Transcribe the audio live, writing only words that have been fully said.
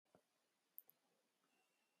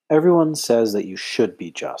Everyone says that you should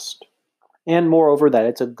be just, and moreover, that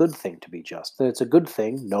it's a good thing to be just, that it's a good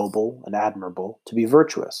thing, noble and admirable, to be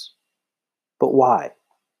virtuous. But why?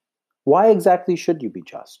 Why exactly should you be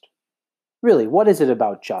just? Really, what is it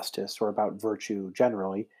about justice, or about virtue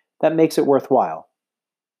generally, that makes it worthwhile?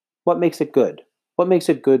 What makes it good? What makes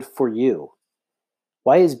it good for you?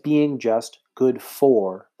 Why is being just good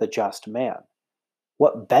for the just man?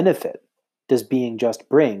 What benefit does being just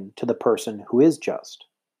bring to the person who is just?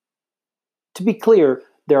 To be clear,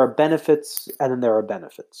 there are benefits and then there are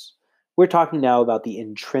benefits. We're talking now about the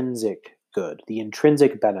intrinsic good, the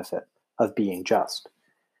intrinsic benefit of being just.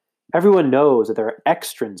 Everyone knows that there are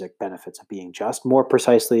extrinsic benefits of being just, more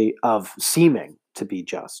precisely, of seeming to be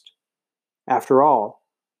just. After all,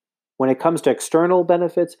 when it comes to external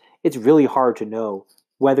benefits, it's really hard to know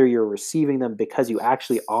whether you're receiving them because you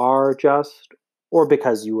actually are just or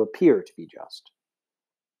because you appear to be just.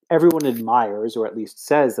 Everyone admires, or at least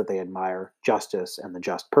says that they admire, justice and the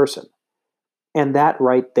just person. And that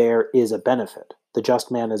right there is a benefit. The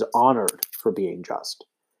just man is honored for being just.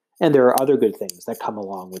 And there are other good things that come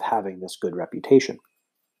along with having this good reputation.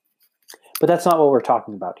 But that's not what we're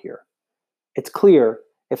talking about here. It's clear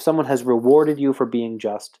if someone has rewarded you for being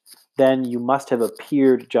just, then you must have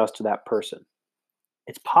appeared just to that person.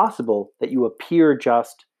 It's possible that you appear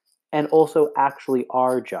just and also actually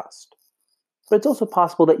are just. But it's also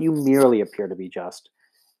possible that you merely appear to be just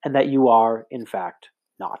and that you are, in fact,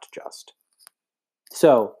 not just.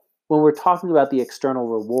 So, when we're talking about the external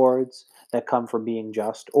rewards that come from being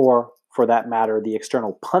just, or for that matter, the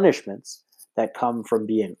external punishments that come from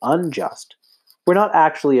being unjust, we're not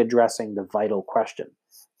actually addressing the vital question,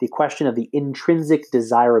 the question of the intrinsic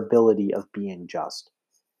desirability of being just.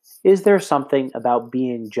 Is there something about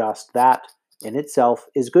being just that, in itself,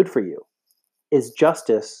 is good for you? Is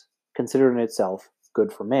justice, considered in itself,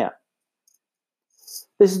 good for man?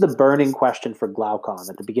 This is the burning question for Glaucon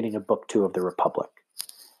at the beginning of Book 2 of the Republic.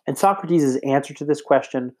 And Socrates' answer to this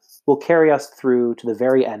question will carry us through to the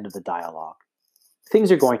very end of the dialogue.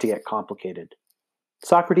 Things are going to get complicated.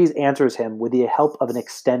 Socrates answers him with the help of an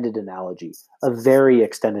extended analogy, a very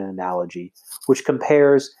extended analogy, which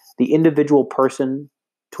compares the individual person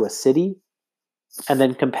to a city, and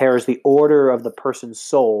then compares the order of the person's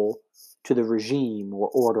soul to the regime or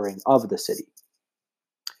ordering of the city.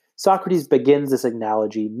 Socrates begins this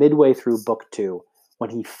analogy midway through Book 2, when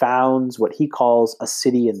he founds what he calls a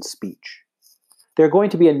city in speech. There are going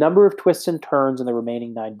to be a number of twists and turns in the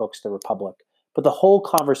remaining 9 books of the Republic, but the whole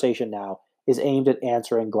conversation now is aimed at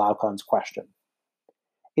answering Glaucon's question.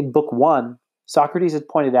 In Book 1, Socrates had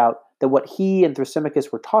pointed out that what he and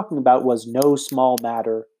Thrasymachus were talking about was no small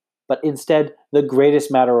matter, but instead the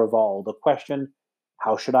greatest matter of all, the question,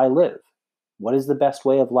 how should I live? What is the best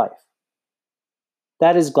way of life?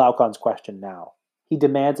 That is Glaucon's question now. He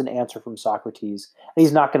demands an answer from Socrates, and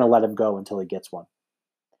he's not going to let him go until he gets one.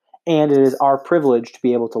 And it is our privilege to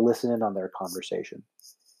be able to listen in on their conversation.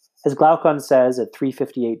 As Glaucon says at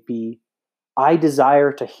 358b, I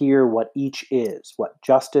desire to hear what each is, what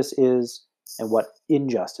justice is, and what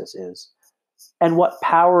injustice is, and what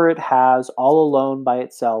power it has all alone by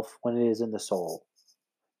itself when it is in the soul,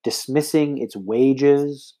 dismissing its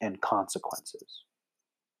wages and consequences.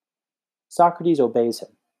 Socrates obeys him.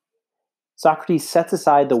 Socrates sets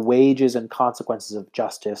aside the wages and consequences of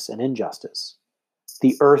justice and injustice,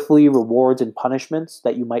 the earthly rewards and punishments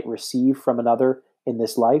that you might receive from another in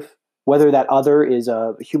this life, whether that other is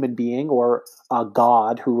a human being or a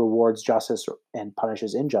god who rewards justice and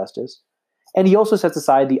punishes injustice. And he also sets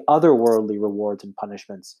aside the otherworldly rewards and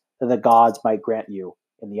punishments that the gods might grant you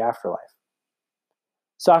in the afterlife.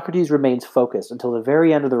 Socrates remains focused until the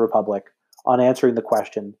very end of the Republic on answering the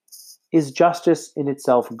question, is justice in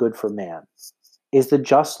itself good for man? Is the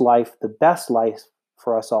just life the best life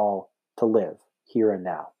for us all to live here and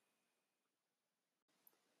now?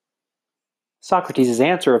 Socrates'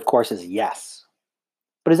 answer, of course, is yes.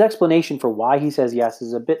 But his explanation for why he says yes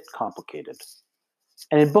is a bit complicated.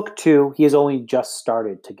 And in Book 2, he has only just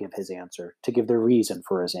started to give his answer, to give the reason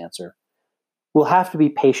for his answer. We'll have to be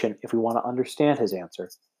patient if we want to understand his answer.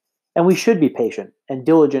 And we should be patient and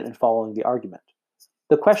diligent in following the argument.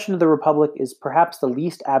 The question of the Republic is perhaps the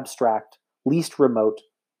least abstract, least remote,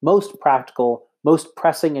 most practical, most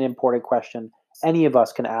pressing and important question any of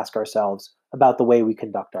us can ask ourselves about the way we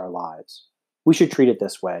conduct our lives. We should treat it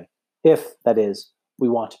this way, if, that is, we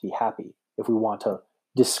want to be happy, if we want to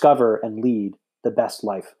discover and lead the best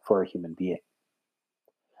life for a human being.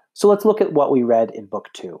 So let's look at what we read in Book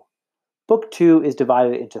 2. Book 2 is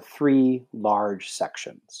divided into 3 large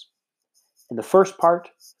sections. In the first part,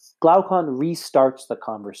 Glaucon restarts the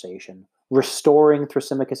conversation restoring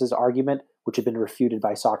Thrasymachus' argument, which had been refuted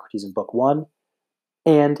by Socrates in Book 1,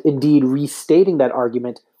 and indeed restating that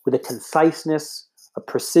argument with a conciseness, a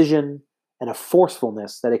precision, and a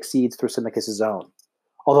forcefulness that exceeds Thrasymachus' own.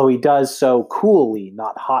 Although he does so coolly,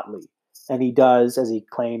 not hotly, and he does, as he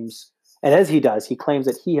claims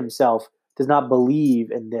that he himself does not believe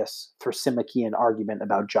in this Thrasymachus argument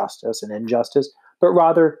about justice and injustice, but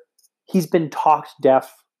rather he's been talked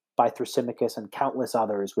deaf by Thrasymachus and countless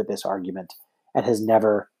others with this argument, and has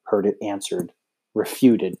never heard it answered,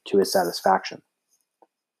 refuted to his satisfaction.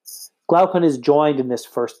 Glaucon is joined in this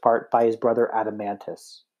first part by his brother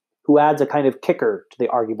Adeimantus, who adds a kind of kicker to the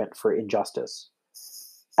argument for injustice.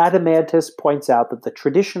 Adeimantus points out that the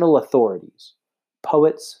traditional authorities,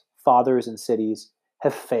 poets, fathers, and cities,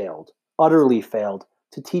 have failed, utterly failed,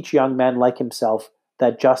 to teach young men like himself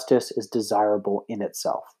that justice is desirable in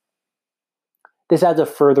itself. This adds a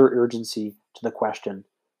further urgency to the question,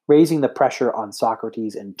 raising the pressure on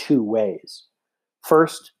Socrates in two ways.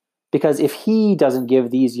 First, because if he doesn't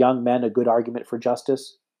give these young men a good argument for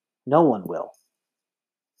justice, no one will.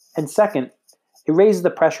 And second, it raises the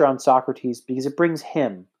pressure on Socrates because it brings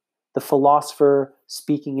him, the philosopher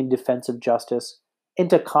speaking in defense of justice,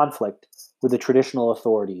 into conflict with the traditional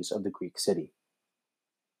authorities of the Greek city.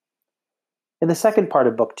 In the second part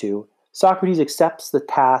of Book 2, Socrates accepts the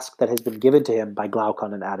task that has been given to him by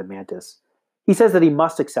Glaucon and Adeimantus. He says that he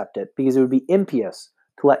must accept it because it would be impious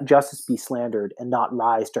to let justice be slandered and not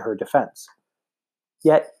rise to her defense.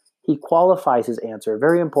 Yet, he qualifies his answer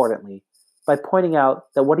very importantly by pointing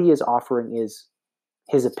out that what he is offering is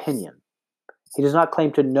his opinion. He does not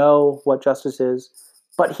claim to know what justice is,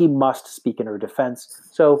 but he must speak in her defense,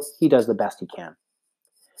 so he does the best he can.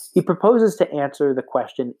 He proposes to answer the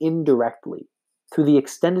question indirectly through the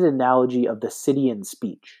extended analogy of the Citian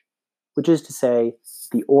speech, which is to say,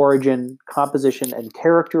 the origin, composition, and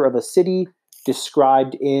character of a city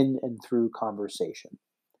described in and through conversation.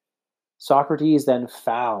 Socrates then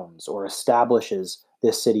founds or establishes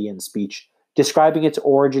this Citian speech, describing its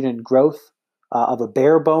origin and growth of a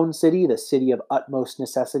bare-bone city, the city of utmost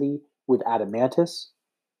necessity, with Adeimantus,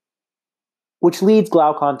 which leads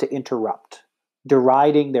Glaucon to interrupt,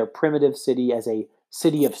 deriding their primitive city as a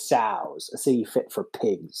city of sows, a city fit for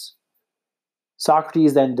pigs.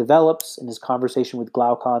 Socrates then develops, in his conversation with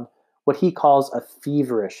Glaucon, what he calls a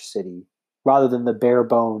feverish city, rather than the bare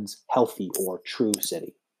bones, healthy or true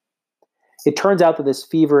city. It turns out that this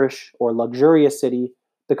feverish or luxurious city,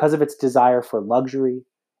 because of its desire for luxury,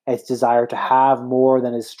 and its desire to have more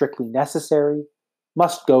than is strictly necessary,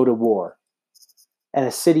 must go to war. And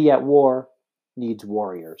a city at war needs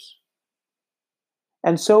warriors.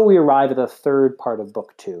 And so we arrive at the third part of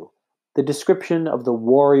Book 2, the description of the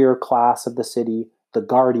warrior class of the city, the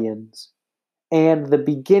guardians, and the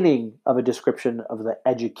beginning of a description of the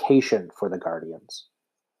education for the guardians.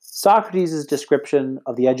 Socrates' description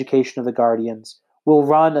of the education of the guardians will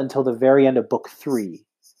run until the very end of Book 3.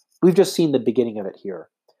 We've just seen the beginning of it here.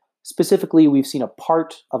 Specifically, we've seen a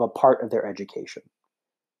part of their education.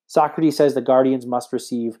 Socrates says the guardians must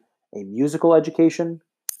receive a musical education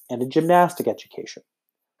and a gymnastic education.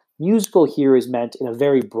 Musical here is meant in a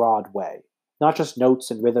very broad way, not just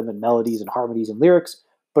notes and rhythm and melodies and harmonies and lyrics,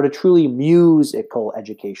 but a truly musical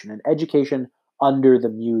education, an education under the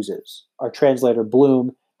muses. Our translator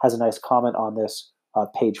Bloom has a nice comment on this,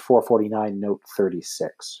 page 449, note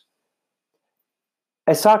 36.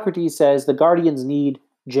 As Socrates says, the guardians need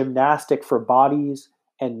gymnastic for bodies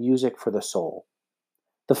and music for the soul.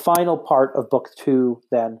 The final part of Book 2,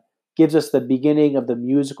 then, gives us the beginning of the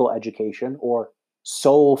musical education, or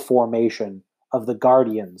soul formation, of the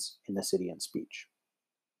guardians in the Citian speech.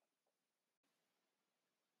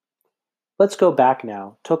 Let's go back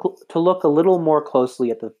now to look a little more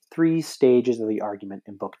closely at the three stages of the argument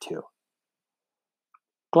in Book 2.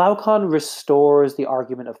 Glaucon restores the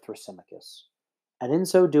argument of Thrasymachus, and in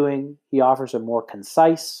so doing, he offers a more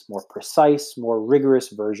concise, more precise, more rigorous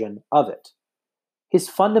version of it. His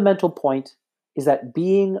fundamental point is that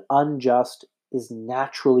being unjust is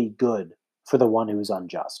naturally good for the one who is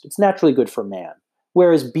unjust. It's naturally good for man,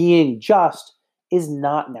 whereas being just is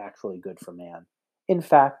not naturally good for man. In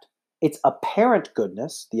fact, its apparent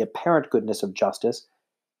goodness, the apparent goodness of justice,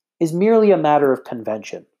 is merely a matter of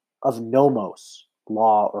convention, of nomos,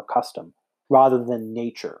 law or custom, rather than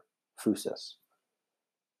nature, phusis.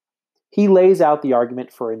 He lays out the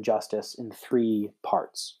argument for injustice in three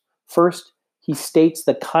parts. First, he states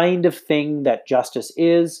the kind of thing that justice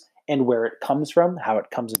is and where it comes from, how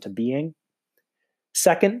it comes into being.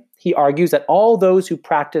 Second, he argues that all those who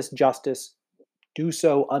practice justice do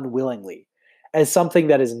so unwillingly, as something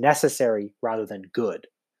that is necessary rather than good.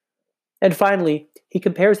 And finally, he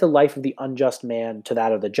compares the life of the unjust man to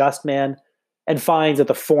that of the just man, and finds that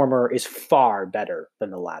the former is far better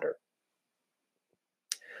than the latter.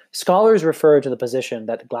 Scholars refer to the position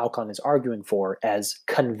that Glaucon is arguing for as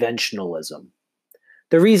conventionalism.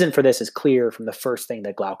 The reason for this is clear from the first thing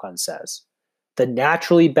that Glaucon says. The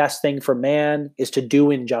naturally best thing for man is to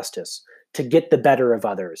do injustice, to get the better of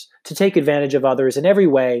others, to take advantage of others in every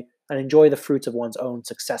way, and enjoy the fruits of one's own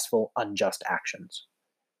successful unjust actions.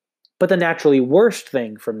 But the naturally worst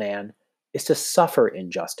thing for man is to suffer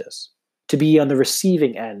injustice, to be on the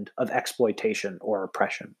receiving end of exploitation or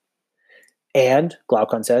oppression. And,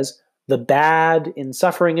 Glaucon says, the bad in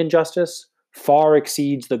suffering injustice far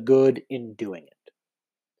exceeds the good in doing it.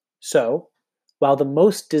 So, while the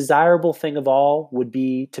most desirable thing of all would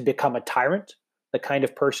be to become a tyrant, the kind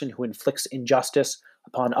of person who inflicts injustice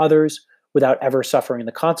upon others without ever suffering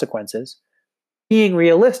the consequences, being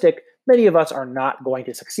realistic, many of us are not going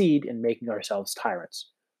to succeed in making ourselves tyrants.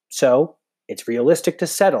 So, it's realistic to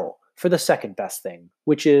settle for the second best thing,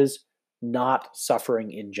 which is not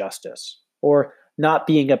suffering injustice, or not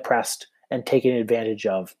being oppressed and taken advantage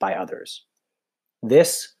of by others.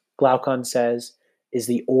 This, Glaucon says, is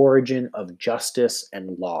the origin of justice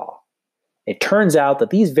and law. It turns out that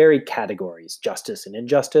these very categories, justice and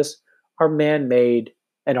injustice, are man-made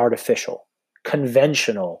and artificial,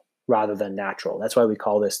 conventional rather than natural. That's why we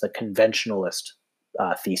call this the conventionalist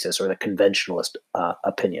thesis, or the conventionalist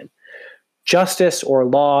opinion. Justice or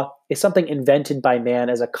law is something invented by man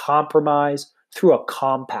as a compromise through a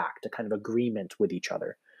compact, a kind of agreement with each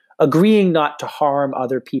other, agreeing not to harm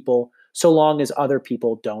other people so long as other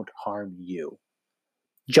people don't harm you.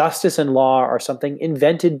 Justice and law are something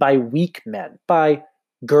invented by weak men, by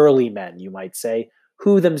girly men, you might say,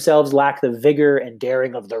 who themselves lack the vigor and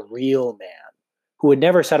daring of the real man, who would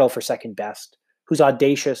never settle for second best, who's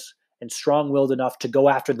audacious and strong-willed enough to go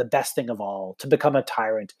after the best thing of all, to become a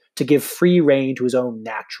tyrant, to give free rein to his own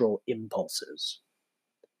natural impulses.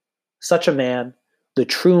 Such a man, the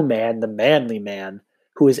true man, the manly man,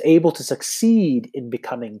 who is able to succeed in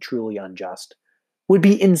becoming truly unjust, would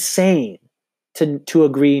be insane to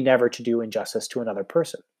agree never to do injustice to another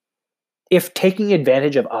person. If taking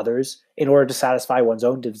advantage of others in order to satisfy one's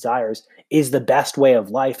own desires is the best way of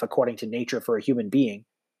life according to nature for a human being,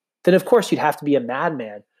 then of course you'd have to be a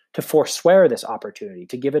madman to forswear this opportunity,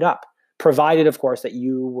 to give it up, provided, of course, that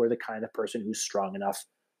you were the kind of person who's strong enough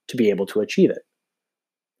to be able to achieve it.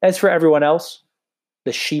 As for everyone else,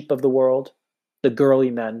 the sheep of the world, the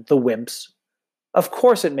girly men, the wimps, of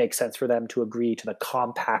course it makes sense for them to agree to the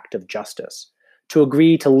compact of justice, to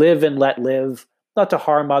agree to live and let live, not to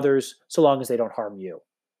harm others so long as they don't harm you.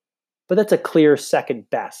 But that's a clear second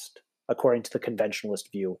best, according to the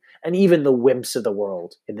conventionalist view, and even the wimps of the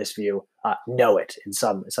world in this view know it in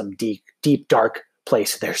some deep, dark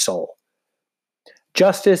place of their soul.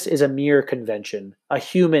 Justice is a mere convention, a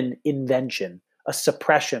human invention, a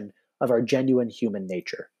suppression of our genuine human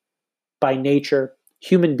nature. By nature,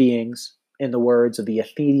 human beings, in the words of the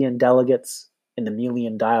Athenian delegates in the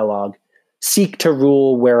Melian dialogue, seek to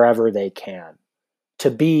rule wherever they can, to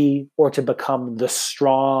be or to become the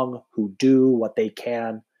strong who do what they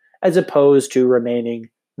can, as opposed to remaining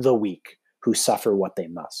the weak who suffer what they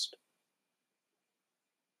must.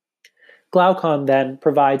 Glaucon then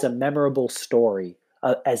provides a memorable story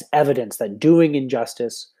as evidence that doing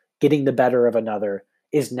injustice, getting the better of another,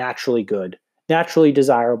 is naturally good, naturally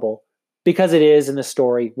desirable, because it is, in the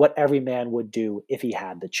story, what every man would do if he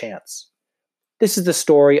had the chance. This is the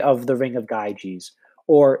story of the Ring of Gyges,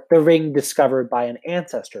 or the ring discovered by an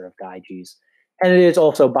ancestor of Gyges, and it is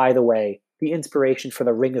also, by the way, the inspiration for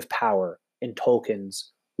the Ring of Power in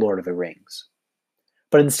Tolkien's Lord of the Rings.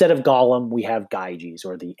 But instead of Gollum, we have Gyges,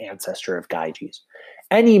 or the ancestor of Gyges.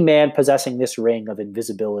 Any man possessing this ring of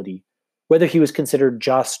invisibility, whether he was considered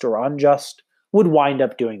just or unjust, would wind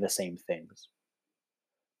up doing the same things.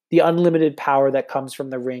 The unlimited power that comes from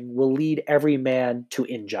the ring will lead every man to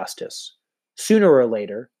injustice. Sooner or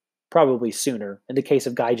later, probably sooner, in the case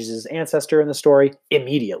of Gyges' ancestor in the story,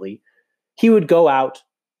 immediately, he would go out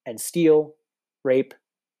and steal, rape,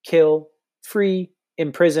 kill, free,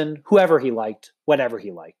 imprison whoever he liked, whenever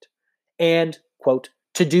he liked, and, quote,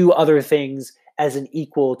 to do other things as an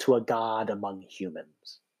equal to a god among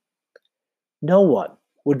humans. No one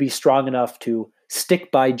would be strong enough to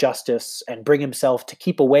stick by justice and bring himself to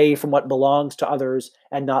keep away from what belongs to others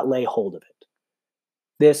and not lay hold of it.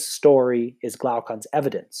 This story is Glaucon's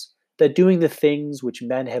evidence that doing the things which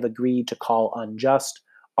men have agreed to call unjust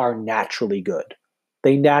are naturally good.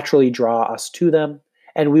 They naturally draw us to them,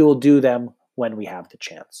 and we will do them when we have the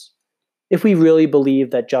chance. If we really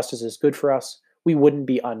believe that justice is good for us, we wouldn't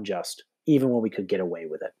be unjust, even when we could get away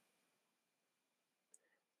with it.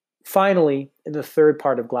 Finally, in the third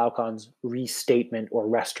part of Glaucon's restatement or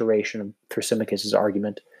restoration of Thrasymachus'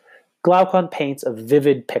 argument, Glaucon paints a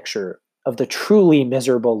vivid picture of the truly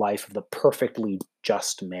miserable life of the perfectly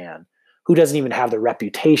just man, who doesn't even have the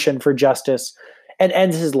reputation for justice, and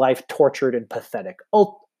ends his life tortured and pathetic,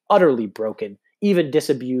 utterly broken, even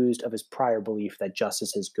disabused of his prior belief that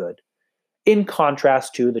justice is good, in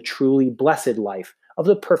contrast to the truly blessed life of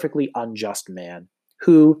the perfectly unjust man,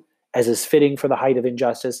 who, as is fitting for the height of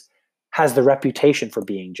injustice, has the reputation for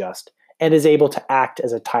being just, and is able to act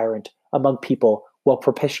as a tyrant among people while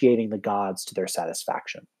propitiating the gods to their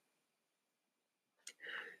satisfaction.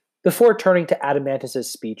 Before turning to Adeimantus'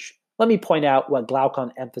 speech, let me point out what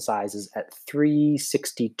Glaucon emphasizes at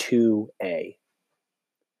 362a.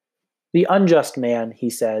 The unjust man, he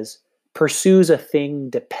says, pursues a thing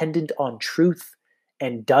dependent on truth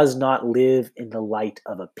and does not live in the light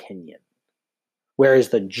of opinion, whereas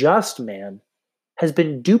the just man has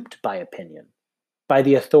been duped by opinion, by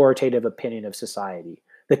the authoritative opinion of society,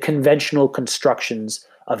 the conventional constructions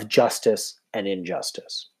of justice and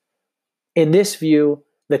injustice. In this view,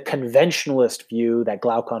 the conventionalist view that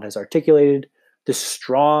Glaucon has articulated, the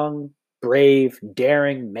strong, brave,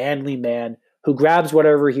 daring, manly man who grabs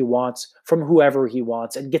whatever he wants from whoever he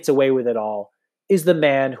wants and gets away with it all, is the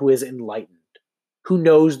man who is enlightened, who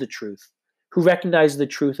knows the truth, who recognizes the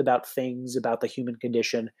truth about things, about the human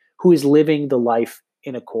condition, who is living the life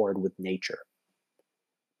in accord with nature.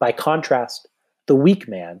 By contrast, the weak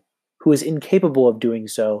man, who is incapable of doing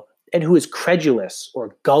so, and who is credulous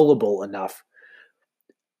or gullible enough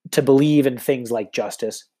to believe in things like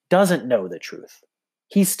justice, doesn't know the truth.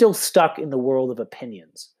 He's still stuck in the world of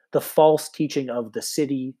opinions, the false teaching of the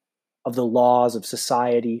city, of the laws of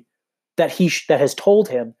society, that has told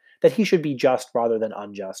him that he should be just rather than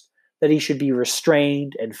unjust, that he should be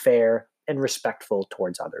restrained and fair and respectful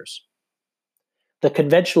towards others. The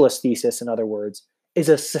conventionalist thesis, in other words, is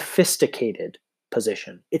a sophisticated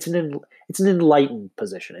position. It's an enlightened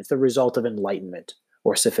position. It's the result of enlightenment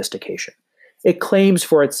or sophistication. It claims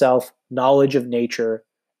for itself knowledge of nature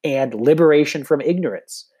and liberation from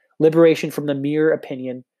ignorance, liberation from the mere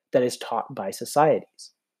opinion that is taught by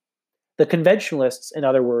societies. The conventionalists, in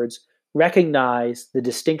other words, recognize the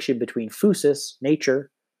distinction between physis,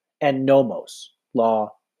 nature, and nomos,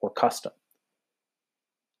 law or custom.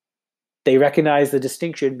 They recognize the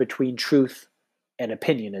distinction between truth and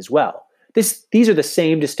opinion as well. These are the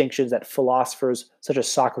same distinctions that philosophers such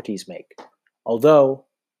as Socrates make, although,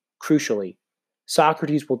 crucially,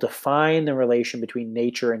 Socrates will define the relation between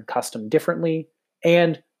nature and custom differently,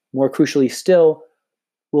 and, more crucially still,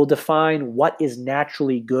 will define what is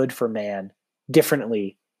naturally good for man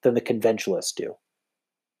differently than the conventionalists do.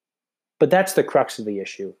 But that's the crux of the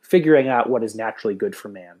issue, figuring out what is naturally good for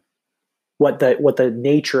man, what the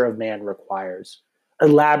nature of man requires,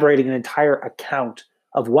 elaborating an entire account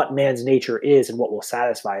of what man's nature is and what will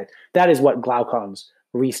satisfy it. That is what Glaucon's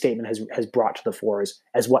restatement has brought to the fore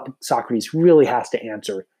as what Socrates really has to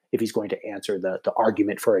answer if he's going to answer the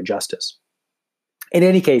argument for a justice. In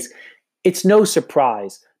any case, it's no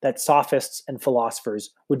surprise that sophists and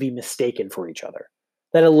philosophers would be mistaken for each other,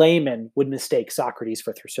 that a layman would mistake Socrates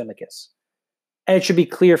for Thrasymachus. And it should be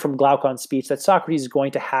clear from Glaucon's speech that Socrates is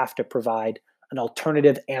going to have to provide an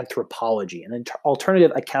alternative anthropology, an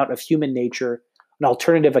alternative account of human nature, an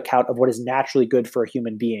alternative account of what is naturally good for a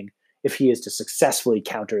human being if he is to successfully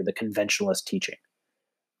counter the conventionalist teaching.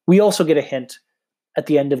 We also get a hint at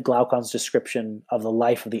the end of Glaucon's description of the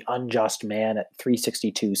life of the unjust man at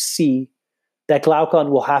 362c that Glaucon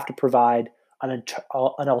will have to provide an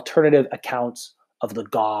alternative account of the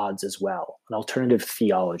gods as well, an alternative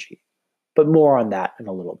theology. But more on that in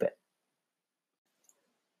a little bit.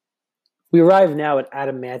 We arrive now at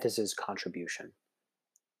Adeimantus' contribution.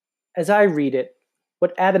 As I read it,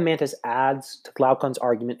 what Adeimantus adds to Glaucon's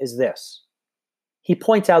argument is this. He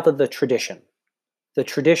points out that the tradition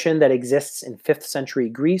that exists in 5th century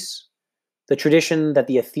Greece, the tradition that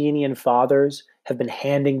the Athenian fathers have been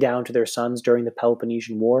handing down to their sons during the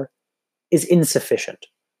Peloponnesian War, is insufficient,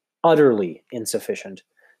 utterly insufficient,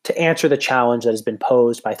 to answer the challenge that has been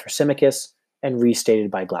posed by Thrasymachus and restated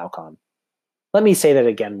by Glaucon. Let me say that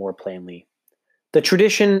again more plainly. The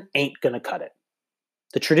tradition ain't going to cut it.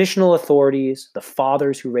 The traditional authorities, the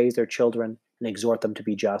fathers who raise their children and exhort them to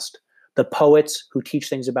be just, the poets who teach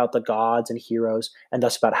things about the gods and heroes and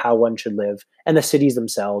thus about how one should live, and the cities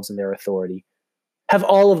themselves and their authority, have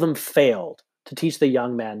all of them failed to teach the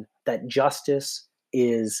young men that justice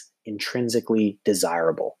is intrinsically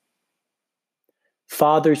desirable.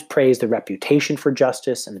 Fathers praise the reputation for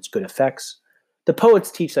justice and its good effects. The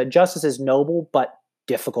poets teach that justice is noble but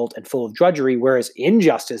difficult and full of drudgery, whereas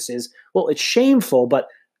injustice is, well, it's shameful, but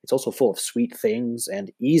It's also full of sweet things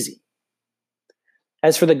and easy.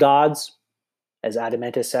 As for the gods, as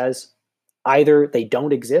Adeimantus says, either they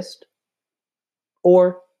don't exist,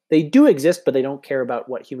 or they do exist, but they don't care about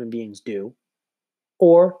what human beings do,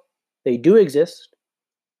 or they do exist,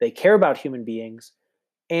 they care about human beings,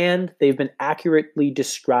 and they've been accurately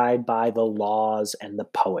described by the laws and the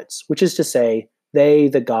poets, which is to say, they,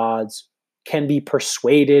 the gods, can be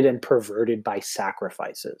persuaded and perverted by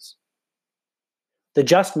sacrifices. The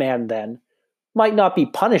just man, then, might not be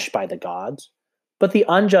punished by the gods, but the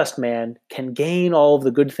unjust man can gain all of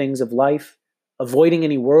the good things of life, avoiding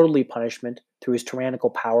any worldly punishment through his tyrannical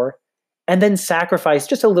power, and then sacrifice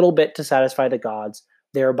just a little bit to satisfy the gods,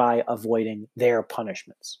 thereby avoiding their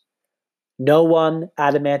punishments. No one,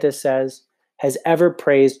 Adeimantus says, has ever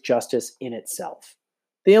praised justice in itself.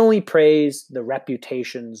 They only praise the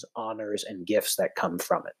reputations, honors, and gifts that come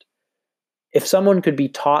from it. If someone could be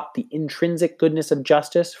taught the intrinsic goodness of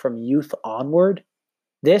justice from youth onward,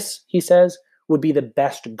 this, he says, would be the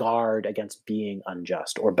best guard against being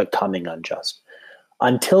unjust or becoming unjust.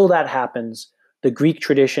 Until that happens, the Greek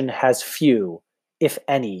tradition has few, if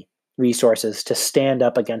any, resources to stand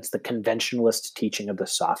up against the conventionalist teaching of the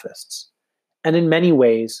sophists. And in many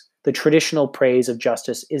ways, the traditional praise of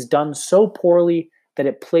justice is done so poorly that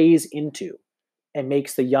it plays into and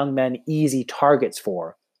makes the young men easy targets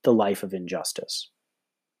for the life of injustice.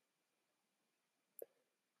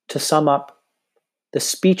 To sum up, the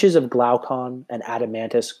speeches of Glaucon and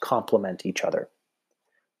Adeimantus complement each other.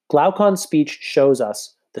 Glaucon's speech shows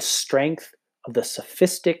us the strength of the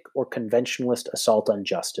sophistic or conventionalist assault on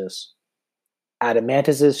justice.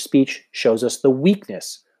 Adeimantus's speech shows us the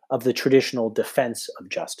weakness of the traditional defense of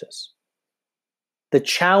justice. The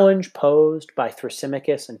challenge posed by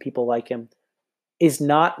Thrasymachus and people like him is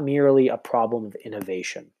not merely a problem of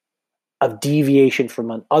innovation, of deviation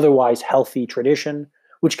from an otherwise healthy tradition,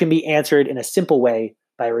 which can be answered in a simple way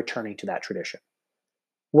by returning to that tradition.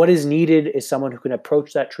 What is needed is someone who can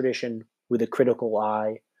approach that tradition with a critical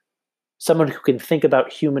eye, someone who can think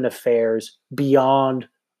about human affairs beyond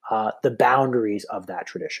the boundaries of that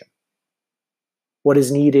tradition. What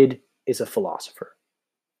is needed is a philosopher.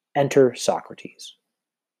 Enter Socrates.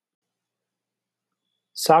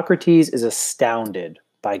 Socrates is astounded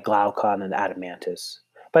by Glaucon and Adeimantus,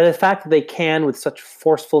 by the fact that they can, with such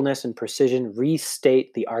forcefulness and precision,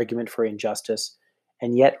 restate the argument for injustice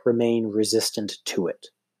and yet remain resistant to it.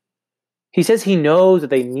 He says he knows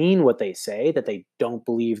that they mean what they say, that they don't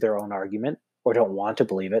believe their own argument, or don't want to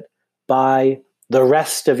believe it, by the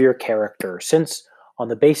rest of your character, since, on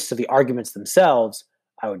the basis of the arguments themselves,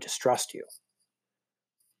 I would distrust you.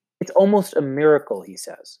 It's almost a miracle, he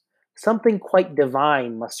says. Something quite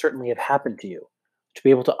divine must certainly have happened to you, to be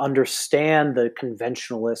able to understand the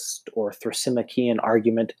conventionalist or Thrasymachus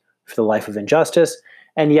argument for the life of injustice,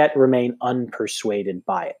 and yet remain unpersuaded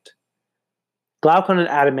by it. Glaucon and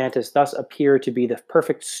Adeimantus thus appear to be the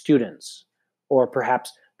perfect students, or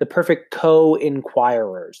perhaps the perfect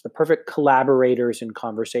co-inquirers, the perfect collaborators in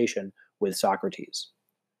conversation with Socrates.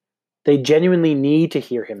 They genuinely need to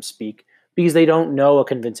hear him speak because they don't know a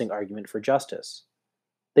convincing argument for justice.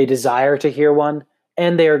 They desire to hear one,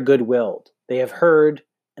 and they are good-willed. They have heard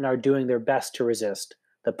and are doing their best to resist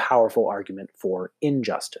the powerful argument for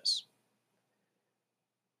injustice.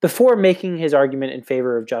 Before making his argument in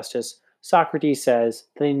favor of justice, Socrates says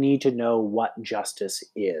they need to know what justice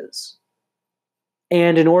is.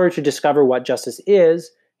 And in order to discover what justice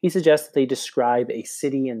is, he suggests that they describe a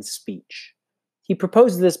city in speech. He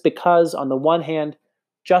proposes this because, on the one hand,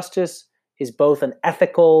 justice is both an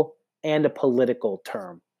ethical and a political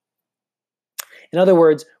term. In other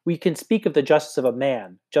words, we can speak of the justice of a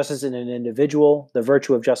man, justice in an individual, the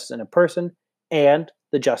virtue of justice in a person, and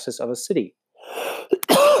the justice of a city.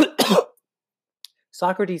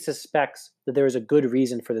 Socrates suspects that there is a good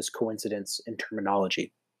reason for this coincidence in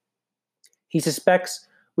terminology. He suspects,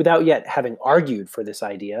 without yet having argued for this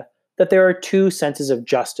idea, that there are two senses of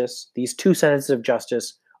justice. These two senses of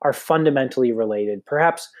justice are fundamentally related,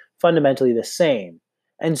 perhaps fundamentally the same,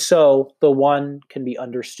 and so the one can be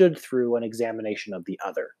understood through an examination of the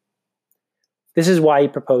other. This is why he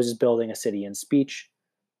proposes building a city in speech,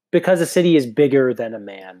 because a city is bigger than a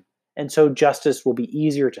man, and so justice will be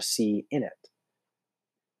easier to see in it.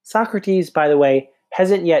 Socrates, by the way,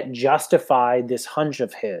 hasn't yet justified this hunch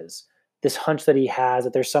of his, this hunch that he has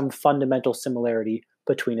that there's some fundamental similarity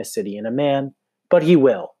between a city and a man, but he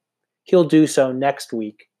will. He'll do so next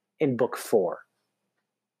week in Book 4.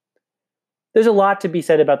 There's a lot to be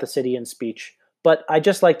said about the city in speech, but I'd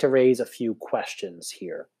just like to raise a few questions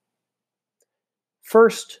here.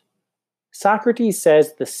 First, Socrates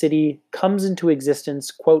says the city comes into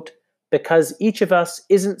existence, quote, because each of us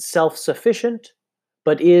isn't self-sufficient,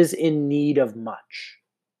 but is in need of much.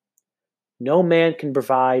 No man can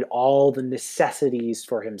provide all the necessities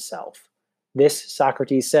for himself. This,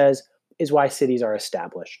 Socrates says, is why cities are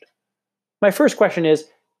established. My first question is,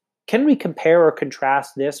 can we compare or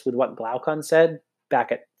contrast this with what Glaucon said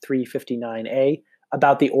back at 359a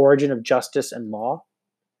about the origin of justice and law?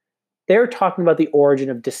 They're talking about the origin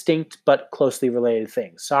of distinct but closely related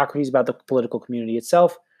things. Socrates about the political community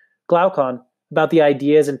itself, Glaucon about the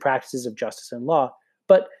ideas and practices of justice and law.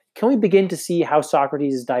 But can we begin to see how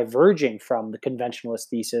Socrates is diverging from the conventionalist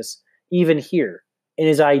thesis, even here, in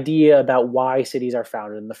his idea about why cities are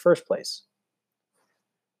founded in the first place?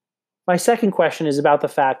 My second question is about the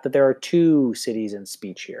fact that there are two cities in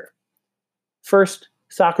speech here. First,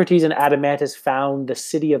 Socrates and Adeimantus found the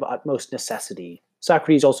city of utmost necessity.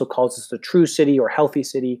 Socrates also calls this the true city or healthy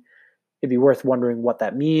city. It'd be worth wondering what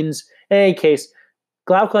that means. In any case,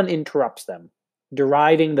 Glaucon interrupts them,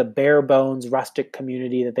 deriding the bare bones rustic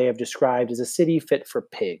community that they have described as a city fit for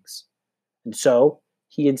pigs. And so,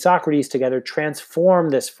 he and Socrates together transform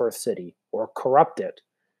this first city, or corrupt it,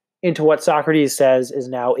 into what Socrates says is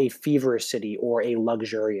now a feverish city or a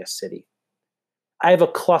luxurious city. I have a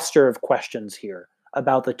cluster of questions here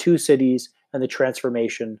about the two cities and the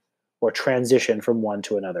transformation or transition from one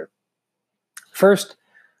to another. First,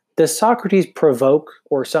 does Socrates provoke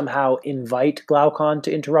or somehow invite Glaucon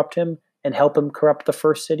to interrupt him and help him corrupt the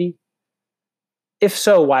first city? If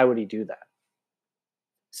so, why would he do that?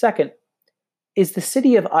 Second, is the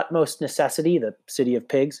city of utmost necessity, the city of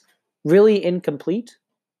pigs, really incomplete?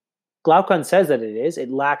 Glaucon says that it is. It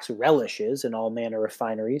lacks relishes in all manner of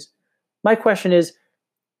fineries. My question is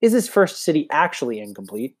this first city actually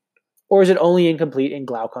incomplete, or is it only incomplete in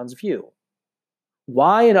Glaucon's view?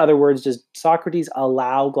 Why, in other words, does Socrates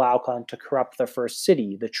allow Glaucon to corrupt the first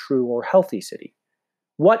city, the true or healthy city?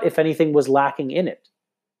 What, if anything, was lacking in it?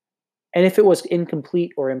 And if it was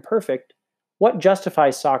incomplete or imperfect, what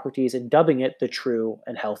justifies Socrates in dubbing it the true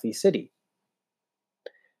and healthy city?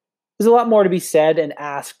 There's a lot more to be said and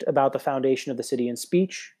asked about the foundation of the city in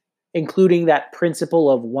speech, including that principle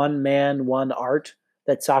of one man, one art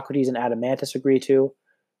that Socrates and Adeimantus agree to,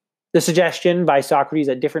 the suggestion by Socrates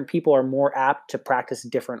that different people are more apt to practice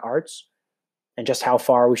different arts, and just how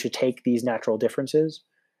far we should take these natural differences,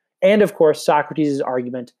 and of course Socrates'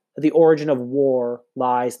 argument that the origin of war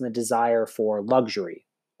lies in the desire for luxury,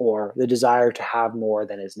 or the desire to have more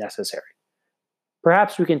than is necessary.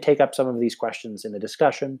 Perhaps we can take up some of these questions in the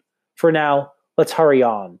discussion. For now, let's hurry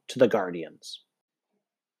on to the Guardians.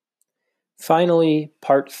 Finally,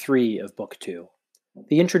 part 3 of Book 2.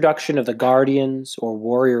 The introduction of the Guardians, or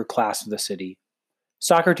warrior class of the city,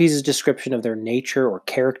 Socrates' description of their nature or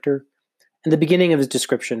character, and the beginning of his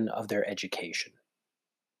description of their education.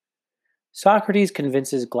 Socrates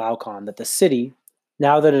convinces Glaucon that the city,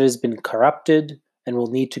 now that it has been corrupted and will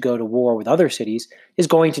need to go to war with other cities, is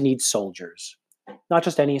going to need soldiers. Not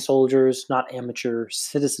just any soldiers, not amateur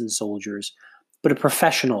citizen soldiers, but a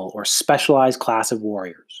professional or specialized class of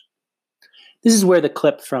warriors. This is where the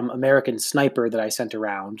clip from American Sniper that I sent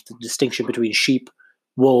around, the distinction between sheep,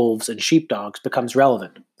 wolves, and sheepdogs, becomes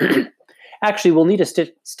relevant. Actually, we'll need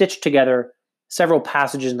to stitch together several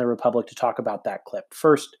passages in the Republic to talk about that clip.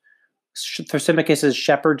 First, Thrasymachus'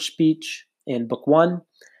 shepherd speech in Book 1.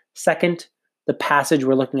 Second, the passage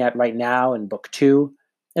we're looking at right now in Book 2.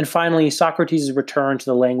 And finally, Socrates' return to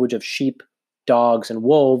the language of sheep, dogs, and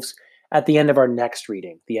wolves at the end of our next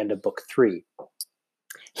reading, the end of Book 3.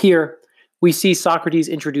 Here, we see Socrates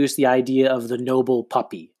introduce the idea of the noble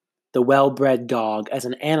puppy, the well-bred dog, as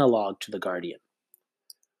an analog to the guardian.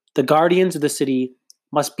 The guardians of the city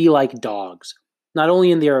must be like dogs, not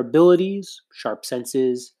only in their abilities, sharp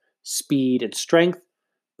senses, speed, and strength,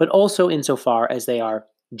 but also insofar as they are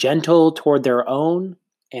gentle toward their own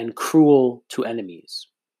and cruel to enemies.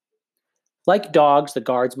 Like dogs, the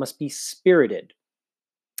guards must be spirited.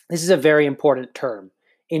 This is a very important term,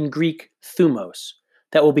 in Greek, thumos,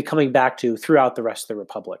 that we'll be coming back to throughout the rest of the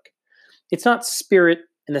Republic. It's not spirit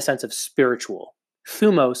in the sense of spiritual.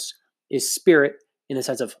 Thumos is spirit in the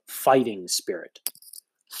sense of fighting spirit.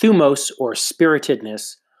 Thumos, or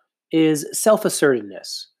spiritedness, is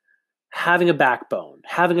self-assertiveness, having a backbone,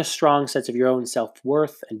 having a strong sense of your own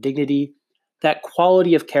self-worth and dignity, that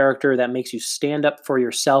quality of character that makes you stand up for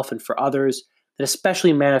yourself and for others, that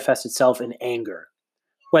especially manifests itself in anger,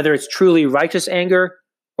 whether it's truly righteous anger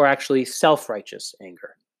or actually self-righteous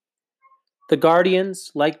anger. The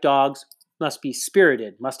guardians, like dogs, must be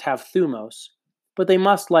spirited, must have thumos, but they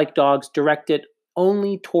must, like dogs, direct it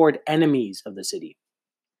only toward enemies of the city,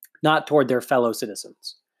 not toward their fellow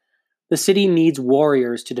citizens. The city needs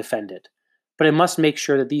warriors to defend it, but it must make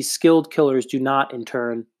sure that these skilled killers do not, in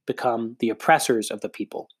turn, become the oppressors of the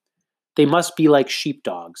people. They must be like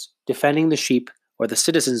sheepdogs, defending the sheep or the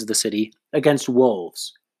citizens of the city against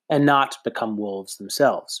wolves, and not become wolves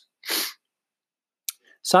themselves.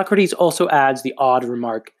 Socrates also adds the odd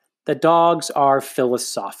remark that dogs are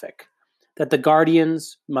philosophic, that the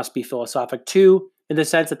guardians must be philosophic too, in the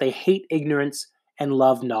sense that they hate ignorance and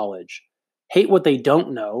love knowledge, hate what they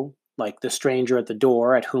don't know, like the stranger at the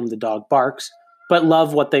door at whom the dog barks, but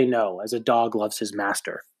love what they know, as a dog loves his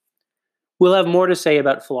master. We'll have more to say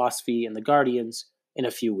about philosophy and the guardians in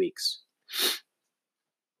a few weeks.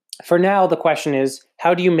 For now, the question is,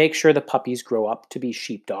 how do you make sure the puppies grow up to be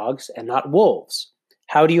sheepdogs and not wolves?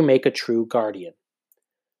 How do you make a true guardian?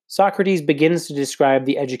 Socrates begins to describe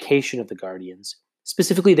the education of the guardians,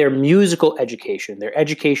 specifically their musical education, their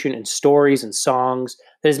education in stories and songs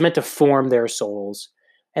that is meant to form their souls,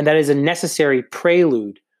 and that is a necessary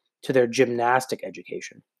prelude to their gymnastic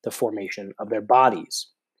education, the formation of their bodies.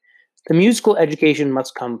 The musical education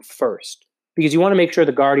must come first, because you want to make sure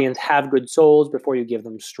the guardians have good souls before you give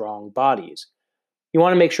them strong bodies. You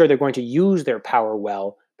want to make sure they're going to use their power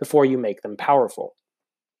well before you make them powerful.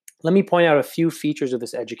 Let me point out a few features of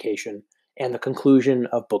this education and the conclusion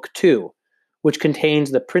of Book 2, which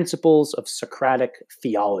contains the principles of Socratic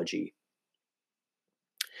theology.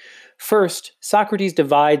 First, Socrates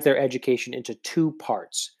divides their education into two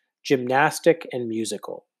parts, gymnastic and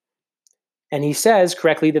musical. And he says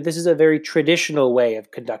correctly that this is a very traditional way of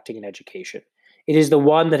conducting an education. It is the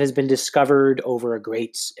one that has been discovered over a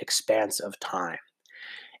great expanse of time.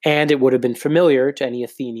 And it would have been familiar to any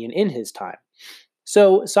Athenian in his time.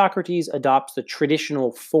 So Socrates adopts the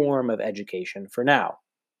traditional form of education for now.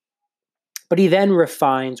 But he then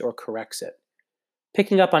refines or corrects it.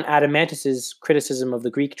 Picking up on Adeimantus' criticism of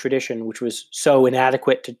the Greek tradition, which was so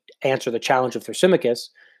inadequate to answer the challenge of Thrasymachus,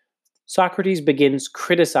 Socrates begins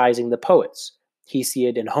criticizing the poets,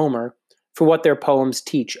 Hesiod and Homer, for what their poems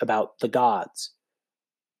teach about the gods.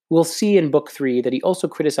 We'll see in Book 3 that he also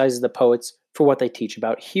criticizes the poets for what they teach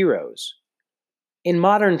about heroes. In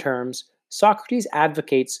modern terms, Socrates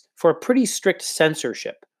advocates for a pretty strict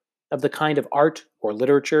censorship of the kind of art or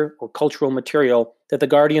literature or cultural material that the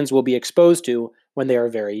guardians will be exposed to when they are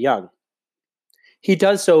very young. He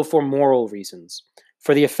does so for moral reasons,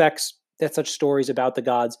 for the effects that such stories about the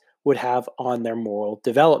gods would have on their moral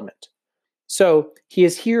development. So he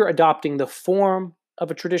is here adopting the form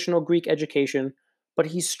of a traditional Greek education, but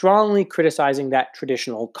he's strongly criticizing that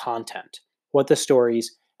traditional content, what the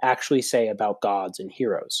stories actually say about gods and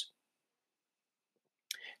heroes.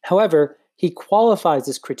 However, he qualifies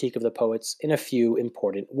this critique of the poets in a few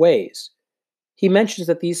important ways. He mentions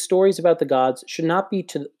that these stories about the gods should not be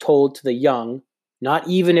told to the young, not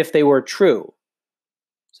even if they were true,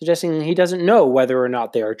 suggesting he doesn't know whether or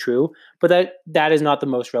not they are true, but that is not the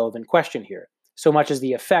most relevant question here, so much as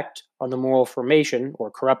the effect on the moral formation or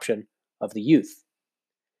corruption of the youth.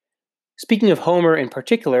 Speaking of Homer in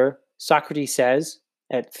particular, Socrates says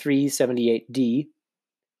at 378d,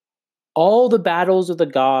 all the battles of the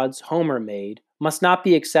gods Homer made must not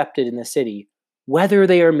be accepted in the city, whether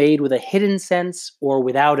they are made with a hidden sense or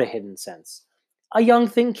without a hidden sense. A young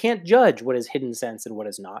thing can't judge what is hidden sense and what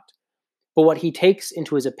is not. But what he takes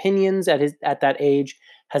into his opinions at that age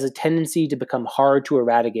has a tendency to become hard to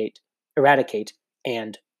eradicate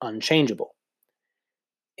and unchangeable.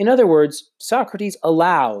 In other words, Socrates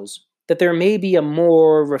allows that there may be a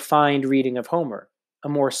more refined reading of Homer, a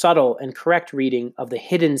more subtle and correct reading of the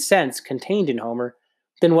hidden sense contained in Homer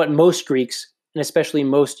than what most Greeks, and especially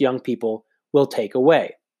most young people, will take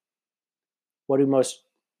away. What do most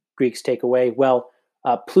Greeks take away? Well,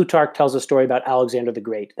 Plutarch tells a story about Alexander the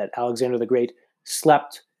Great, that Alexander the Great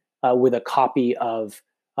slept with a copy of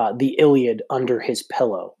the Iliad under his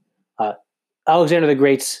pillow. Alexander the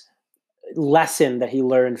Great's lesson that he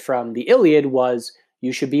learned from the Iliad was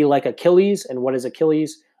you should be like Achilles. And what is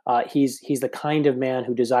Achilles? He's the kind of man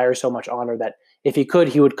who desires so much honor that if he could,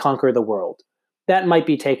 he would conquer the world. That might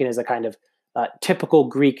be taken as a kind of typical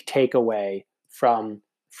Greek takeaway from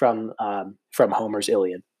Homer's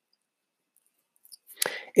Iliad.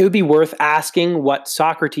 It would be worth asking what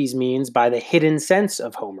Socrates means by the hidden sense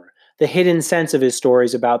of Homer, the hidden sense of his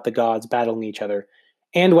stories about the gods battling each other,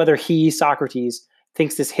 and whether he, Socrates,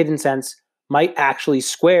 thinks this hidden sense might actually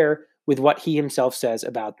square with what he himself says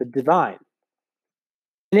about the divine.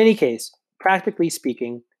 In any case, practically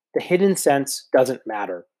speaking, the hidden sense doesn't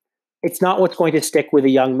matter. It's not what's going to stick with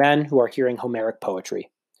the young men who are hearing Homeric poetry.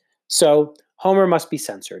 So, Homer must be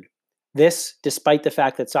censored. This, despite the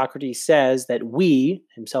fact that Socrates says that we,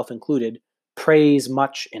 himself included, praise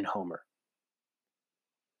much in Homer.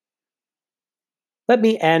 Let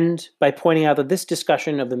me end by pointing out that this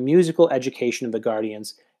discussion of the musical education of the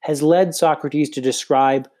guardians has led Socrates to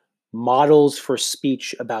describe models for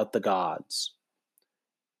speech about the gods.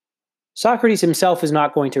 Socrates himself is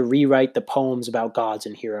not going to rewrite the poems about gods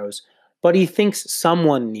and heroes, but he thinks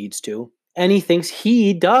someone needs to, and he thinks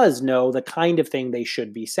he does know the kind of thing they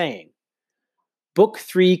should be saying. Book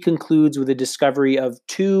 3 concludes with a discovery of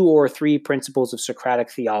 2 or 3 principles of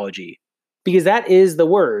Socratic theology, because that is the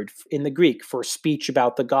word in the Greek for speech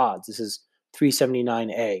about the gods. This is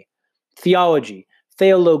 379a. Theology,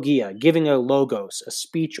 theologia, giving a logos, a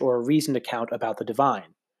speech or a reasoned account about the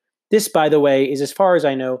divine. This, by the way, is, as far as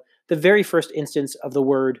I know, the very first instance of the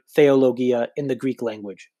word theologia in the Greek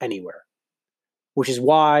language anywhere. Which is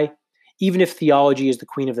why, even if theology is the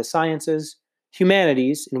queen of the sciences,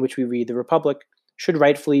 humanities, in which we read the Republic, should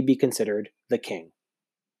rightfully be considered the king.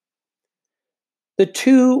 The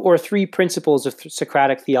 2 or 3 principles of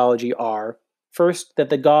Socratic theology are, first, that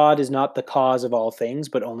the god is not the cause of all things,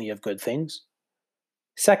 but only of good things.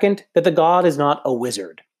 Second, that the god is not a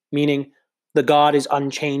wizard, meaning the god is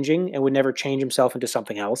unchanging and would never change himself into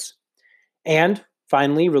something else. And,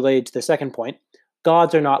 finally, related to the second point,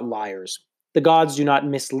 gods are not liars. The gods do not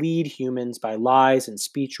mislead humans by lies in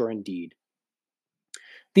speech or in deed.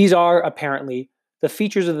 These are, apparently, the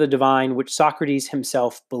features of the divine which Socrates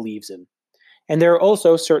himself believes in. And there are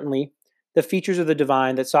also, certainly, the features of the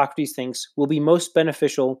divine that Socrates thinks will be most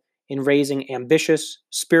beneficial in raising ambitious,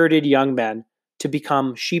 spirited young men to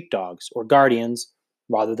become sheepdogs or guardians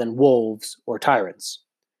rather than wolves or tyrants.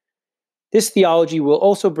 This theology will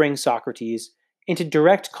also bring Socrates into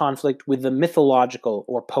direct conflict with the mythological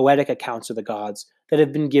or poetic accounts of the gods that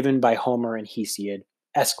have been given by Homer and Hesiod,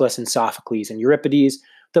 Aeschylus and Sophocles and Euripides,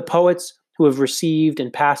 the poets who have received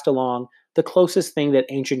and passed along the closest thing that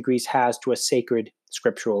ancient Greece has to a sacred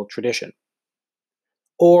scriptural tradition.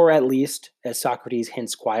 Or at least, as Socrates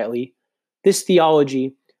hints quietly, this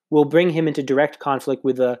theology will bring him into direct conflict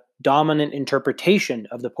with the dominant interpretation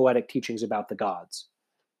of the poetic teachings about the gods.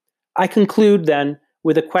 I conclude, then,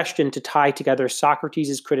 with a question to tie together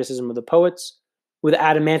Socrates' criticism of the poets with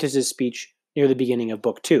Adeimantus' speech near the beginning of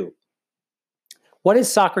Book 2. What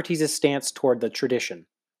is Socrates' stance toward the tradition?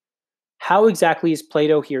 How exactly is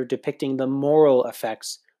Plato here depicting the moral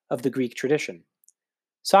effects of the Greek tradition?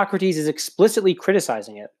 Socrates is explicitly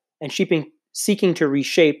criticizing it and seeking to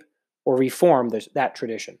reshape or reform that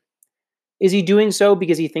tradition. Is he doing so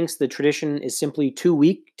because he thinks the tradition is simply too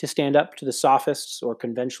weak to stand up to the sophists or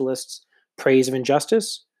conventionalists' praise of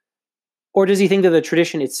injustice? Or does he think that the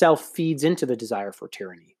tradition itself feeds into the desire for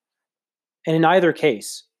tyranny? And in either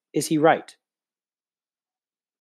case, is he right?